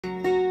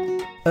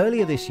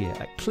Earlier this year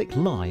at Click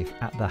Live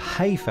at the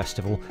Hay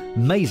Festival,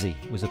 Maisie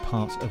was a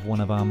part of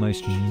one of our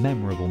most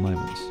memorable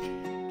moments.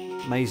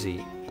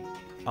 Maisie,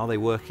 are they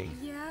working?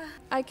 Yeah,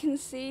 I can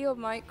see your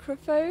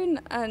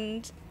microphone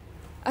and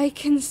I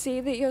can see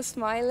that you're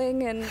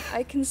smiling and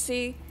I can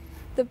see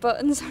the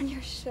buttons on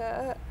your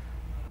shirt.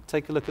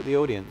 Take a look at the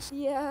audience.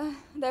 Yeah,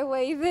 they're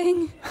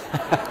waving.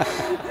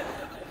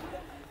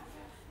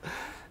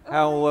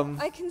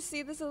 I can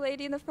see there's a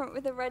lady in the front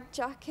with a red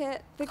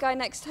jacket. The guy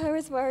next to her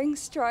is wearing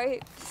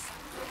stripes.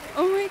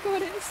 Oh my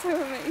god, it's so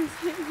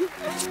amazing.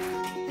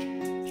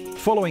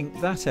 Following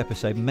that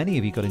episode, many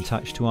of you got in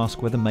touch to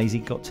ask whether Maisie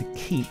got to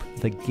keep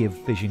the Give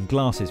Vision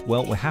glasses.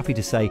 Well, we're happy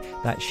to say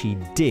that she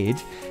did,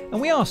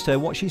 and we asked her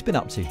what she's been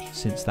up to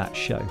since that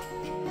show.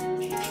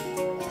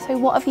 So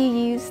what have you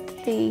used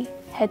the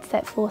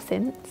headset for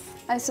since?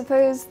 I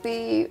suppose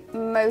the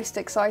most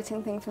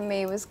exciting thing for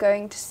me was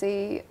going to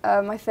see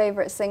my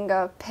favourite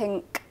singer,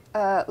 Pink,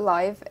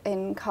 live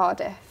in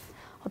Cardiff.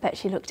 I bet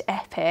she looked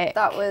epic.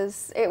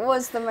 It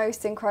was the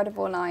most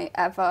incredible night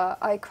ever.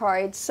 I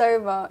cried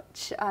so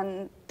much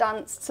and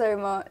danced so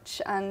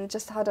much and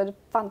just had a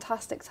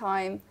fantastic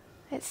time.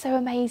 It's so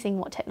amazing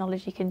what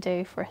technology can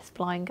do for us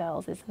blind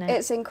girls, isn't it?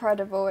 It's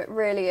incredible, it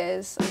really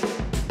is.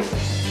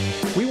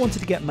 We wanted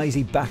to get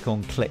Maisie back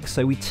on Click,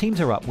 so we teamed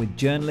her up with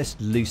journalist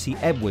Lucy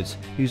Edwards,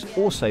 who's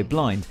also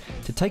blind,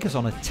 to take us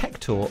on a tech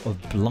tour of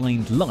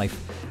blind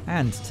life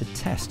and to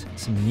test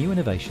some new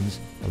innovations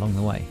along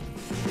the way.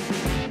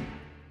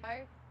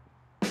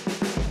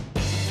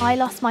 I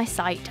lost my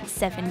sight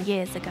 7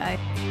 years ago.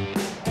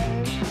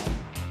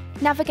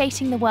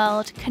 Navigating the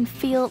world can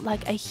feel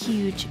like a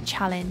huge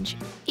challenge,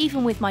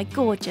 even with my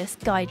gorgeous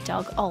guide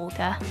dog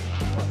Olga.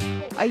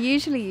 I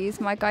usually use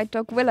my guide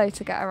dog Willow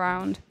to get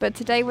around, but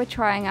today we're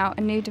trying out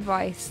a new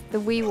device, the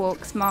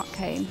WeWalk Smart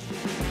Cane.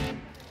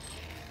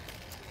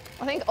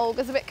 I think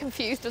Olga's a bit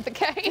confused with the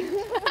cane.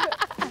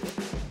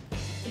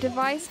 The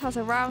device has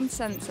a round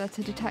sensor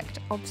to detect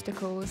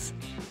obstacles.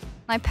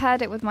 I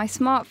paired it with my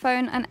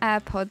smartphone and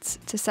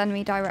AirPods to send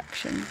me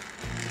direction.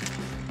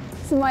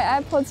 So my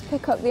AirPods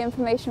pick up the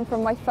information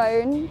from my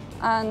phone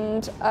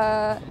and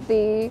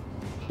the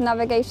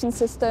navigation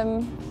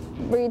system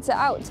reads it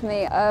out to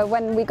me.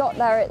 When we got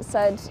there it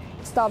said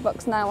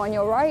Starbucks now on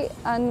your right,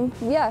 and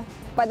yeah,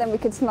 by then we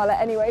could smell it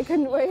anyway,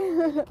 couldn't we?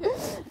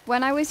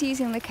 When I was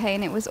using the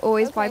cane it was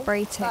always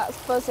vibrating. That's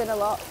buzzing a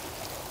lot.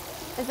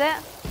 Is it?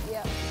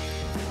 Yeah.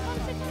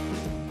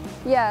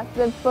 Yeah,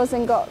 the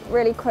buzzing got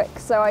really quick,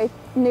 so I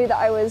knew that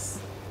I was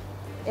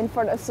in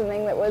front of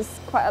something that was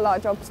quite a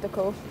large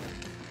obstacle.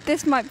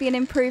 This might be an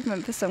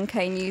improvement for some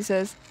cane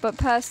users, but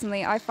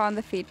personally I found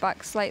the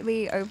feedback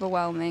slightly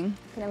overwhelming.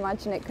 I can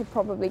imagine it could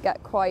probably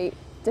get quite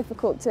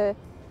difficult to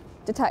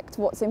detect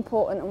what's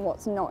important and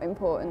what's not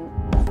important.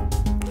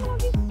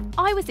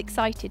 I was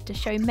excited to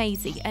show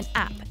Maisie an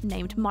app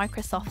named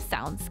Microsoft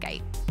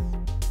Soundscape.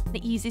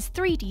 It uses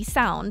 3D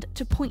sound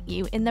to point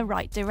you in the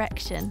right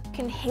direction. You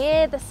can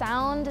hear the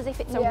sound as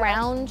if it's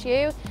around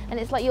you, and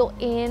it's like you're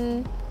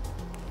in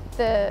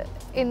the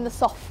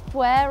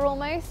software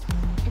almost.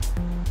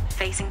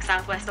 Facing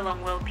southwest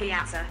along World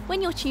Piazza.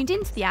 When you're tuned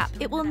into the app,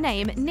 it will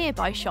name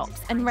nearby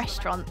shops and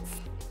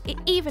restaurants. It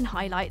even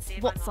highlights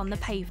what's on the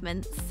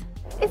pavements.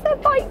 Is there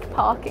bike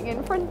parking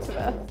in front of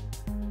us?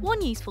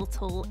 One useful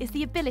tool is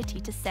the ability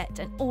to set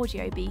an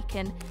audio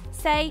beacon,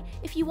 say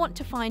if you want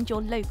to find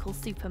your local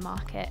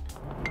supermarket.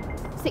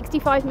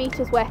 65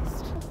 metres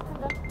west.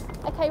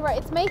 Okay, right,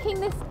 it's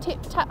making this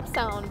tip-tap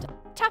sound.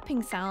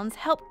 Tapping sounds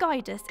help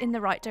guide us in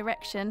the right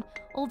direction,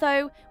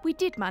 although we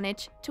did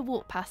manage to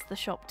walk past the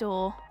shop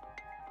door.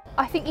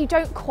 I think you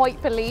don't quite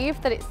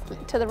believe that it's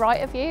to the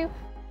right of you.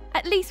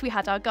 At least we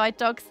had our guide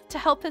dogs to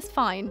help us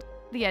find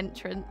the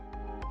entrance.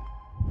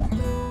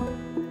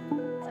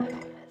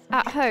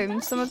 At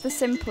home, some of the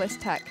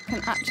simplest tech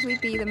can actually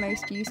be the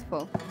most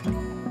useful.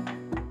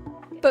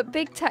 But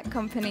big tech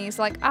companies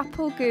like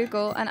Apple,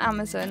 Google and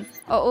Amazon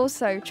are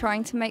also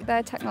trying to make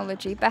their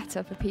technology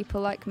better for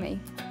people like me.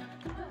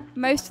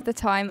 Most of the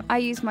time, I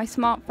use my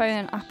smartphone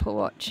and Apple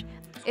Watch.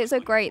 It's so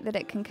great that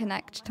it can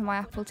connect to my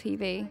Apple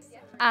TV.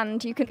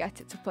 And you can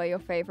get it to play your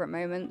favourite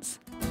moments.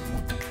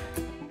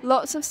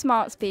 Lots of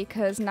smart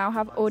speakers now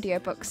have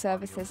audiobook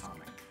services.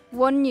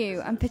 One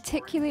new and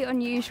particularly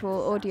unusual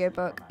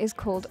audiobook is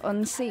called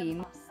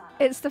Unseen.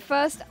 It's the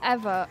first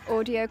ever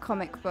audio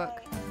comic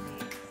book.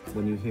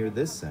 When you hear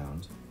this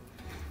sound,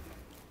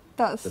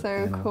 that's the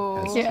so panel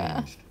cool. has Yeah.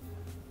 changed.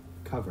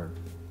 Cover,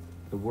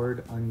 the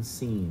word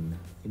unseen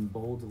in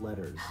bold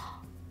letters,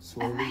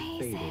 slowly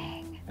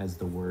fading as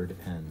the word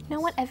ends. No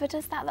one ever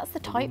does that, that's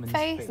the woman's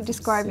typeface. face.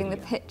 Describing the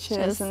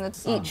pictures and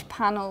each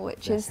panel,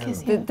 which is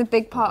the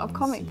big part of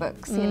comic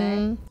books, you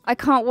know. I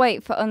can't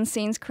wait for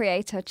Unseen's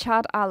creator,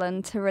 Chad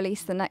Allen, to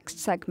release the next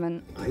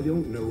segment. I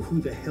don't know who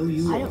the hell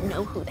you are. I don't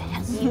know who the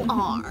hell you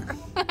are.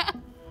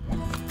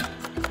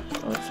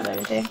 What's the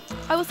to do?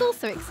 I was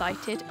also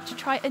excited to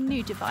try a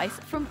new device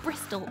from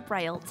Bristol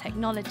Braille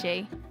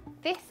Technology.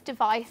 This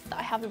device that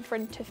I have in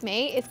front of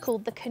me is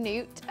called the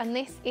Knut, and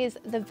this is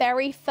the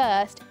very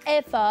first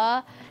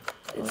ever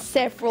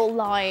several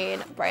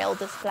line braille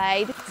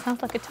display.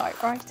 Sounds like a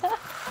typewriter.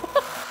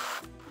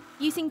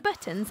 Using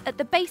buttons at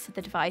the base of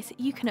the device,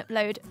 you can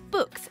upload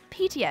books,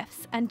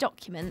 PDFs and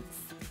documents.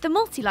 The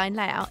multi-line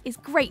layout is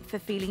great for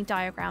feeling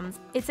diagrams.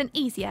 It's an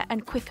easier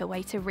and quicker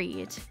way to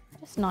read.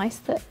 It's nice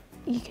that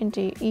you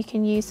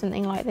can use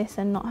something like this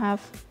and not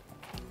have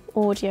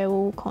audio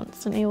all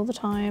constantly all the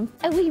time.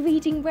 Are we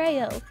reading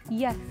braille?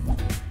 Yes.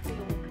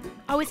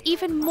 I was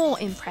even more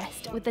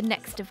impressed with the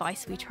next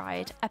device we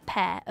tried, a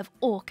pair of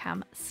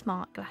Orcam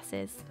smart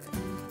glasses.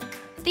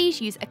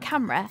 These use a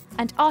camera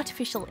and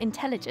artificial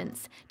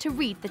intelligence to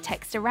read the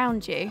text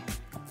around you.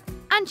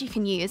 And you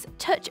can use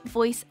touch,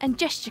 voice and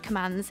gesture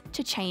commands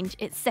to change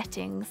its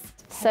settings.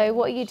 So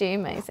what you do,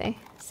 Maisie?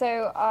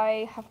 So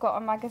I have got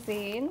a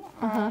magazine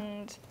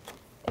and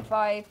if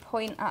I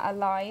point at a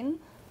line.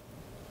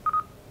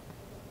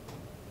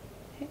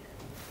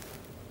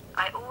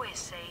 I always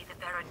say that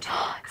there are two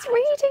It's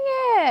reading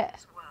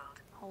it!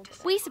 world.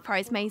 We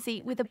surprised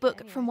Maisie with a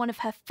book from one of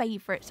her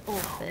favourite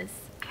authors.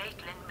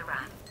 Caitlin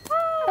Moran.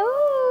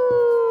 Oh,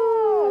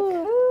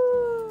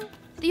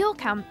 The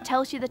Orcam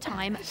tells you the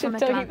time from a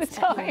glance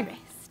at your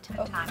wrist.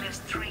 Time is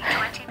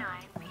 3:29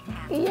 p.m.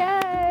 cool.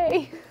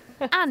 Yay!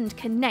 And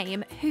can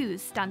name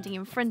who's standing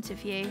in front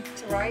of you.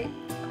 Right.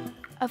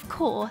 Of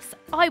course,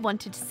 I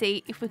wanted to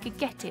see if we could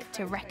get it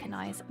to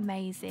recognise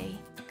Maisie.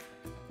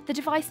 The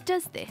device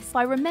does this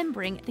by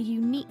remembering the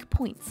unique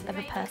points of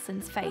a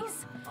person's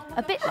face,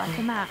 a bit like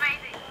a map.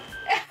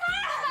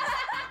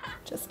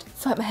 Just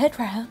swipe my head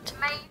round.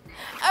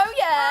 Oh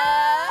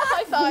yeah!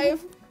 High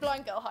five!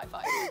 Blind girl high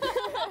five.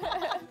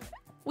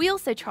 We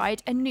also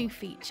tried a new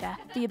feature,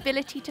 the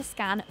ability to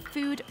scan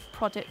food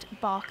product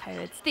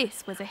barcodes.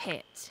 This was a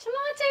hit.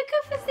 Tomato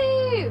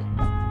kufasu!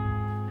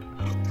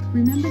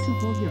 Remember to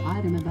hold your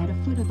item about a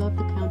foot above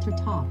the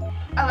countertop.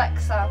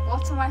 Alexa,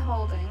 what am I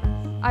holding?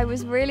 I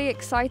was really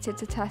excited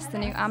to test the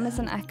new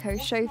Amazon Echo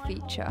Show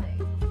feature.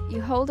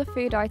 You hold a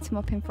food item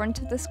up in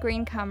front of the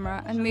screen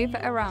camera and move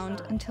it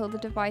around until the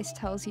device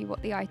tells you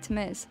what the item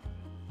is.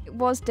 It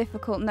was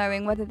difficult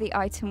knowing whether the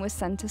item was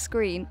centre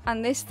screen,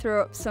 and this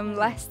threw up some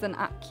less than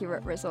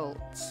accurate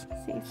results.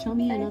 Show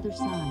me another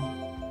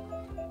side.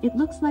 It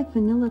looks like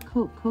vanilla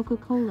Coke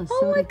Coca-Cola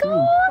soda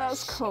drink.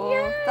 That's cool.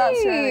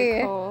 That's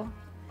really cool.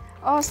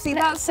 Oh, see,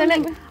 that's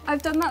something,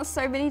 I've done that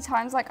so many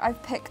times, like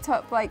I've picked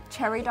up like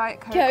cherry Diet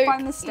Coke by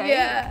mistake.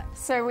 Yeah.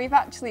 So we've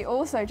actually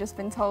also just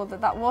been told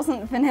that that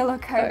wasn't vanilla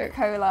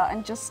Coca-Cola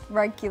and just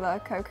regular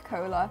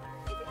Coca-Cola.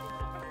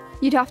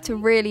 You'd have to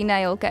really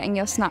nail getting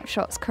your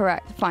snapshots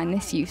correct to find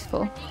this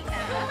useful.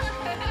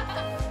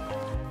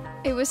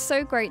 It was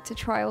so great to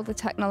try all the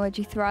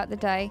technology throughout the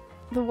day.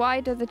 The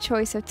wider the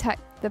choice of tech,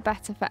 the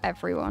better for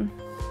everyone.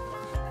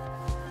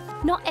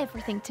 Not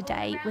everything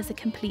today was a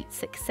complete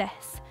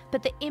success,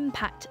 but the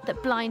impact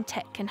that blind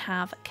tech can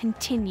have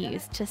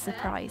continues to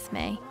surprise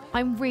me.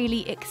 I'm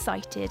really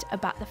excited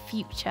about the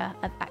future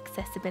of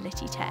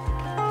accessibility tech.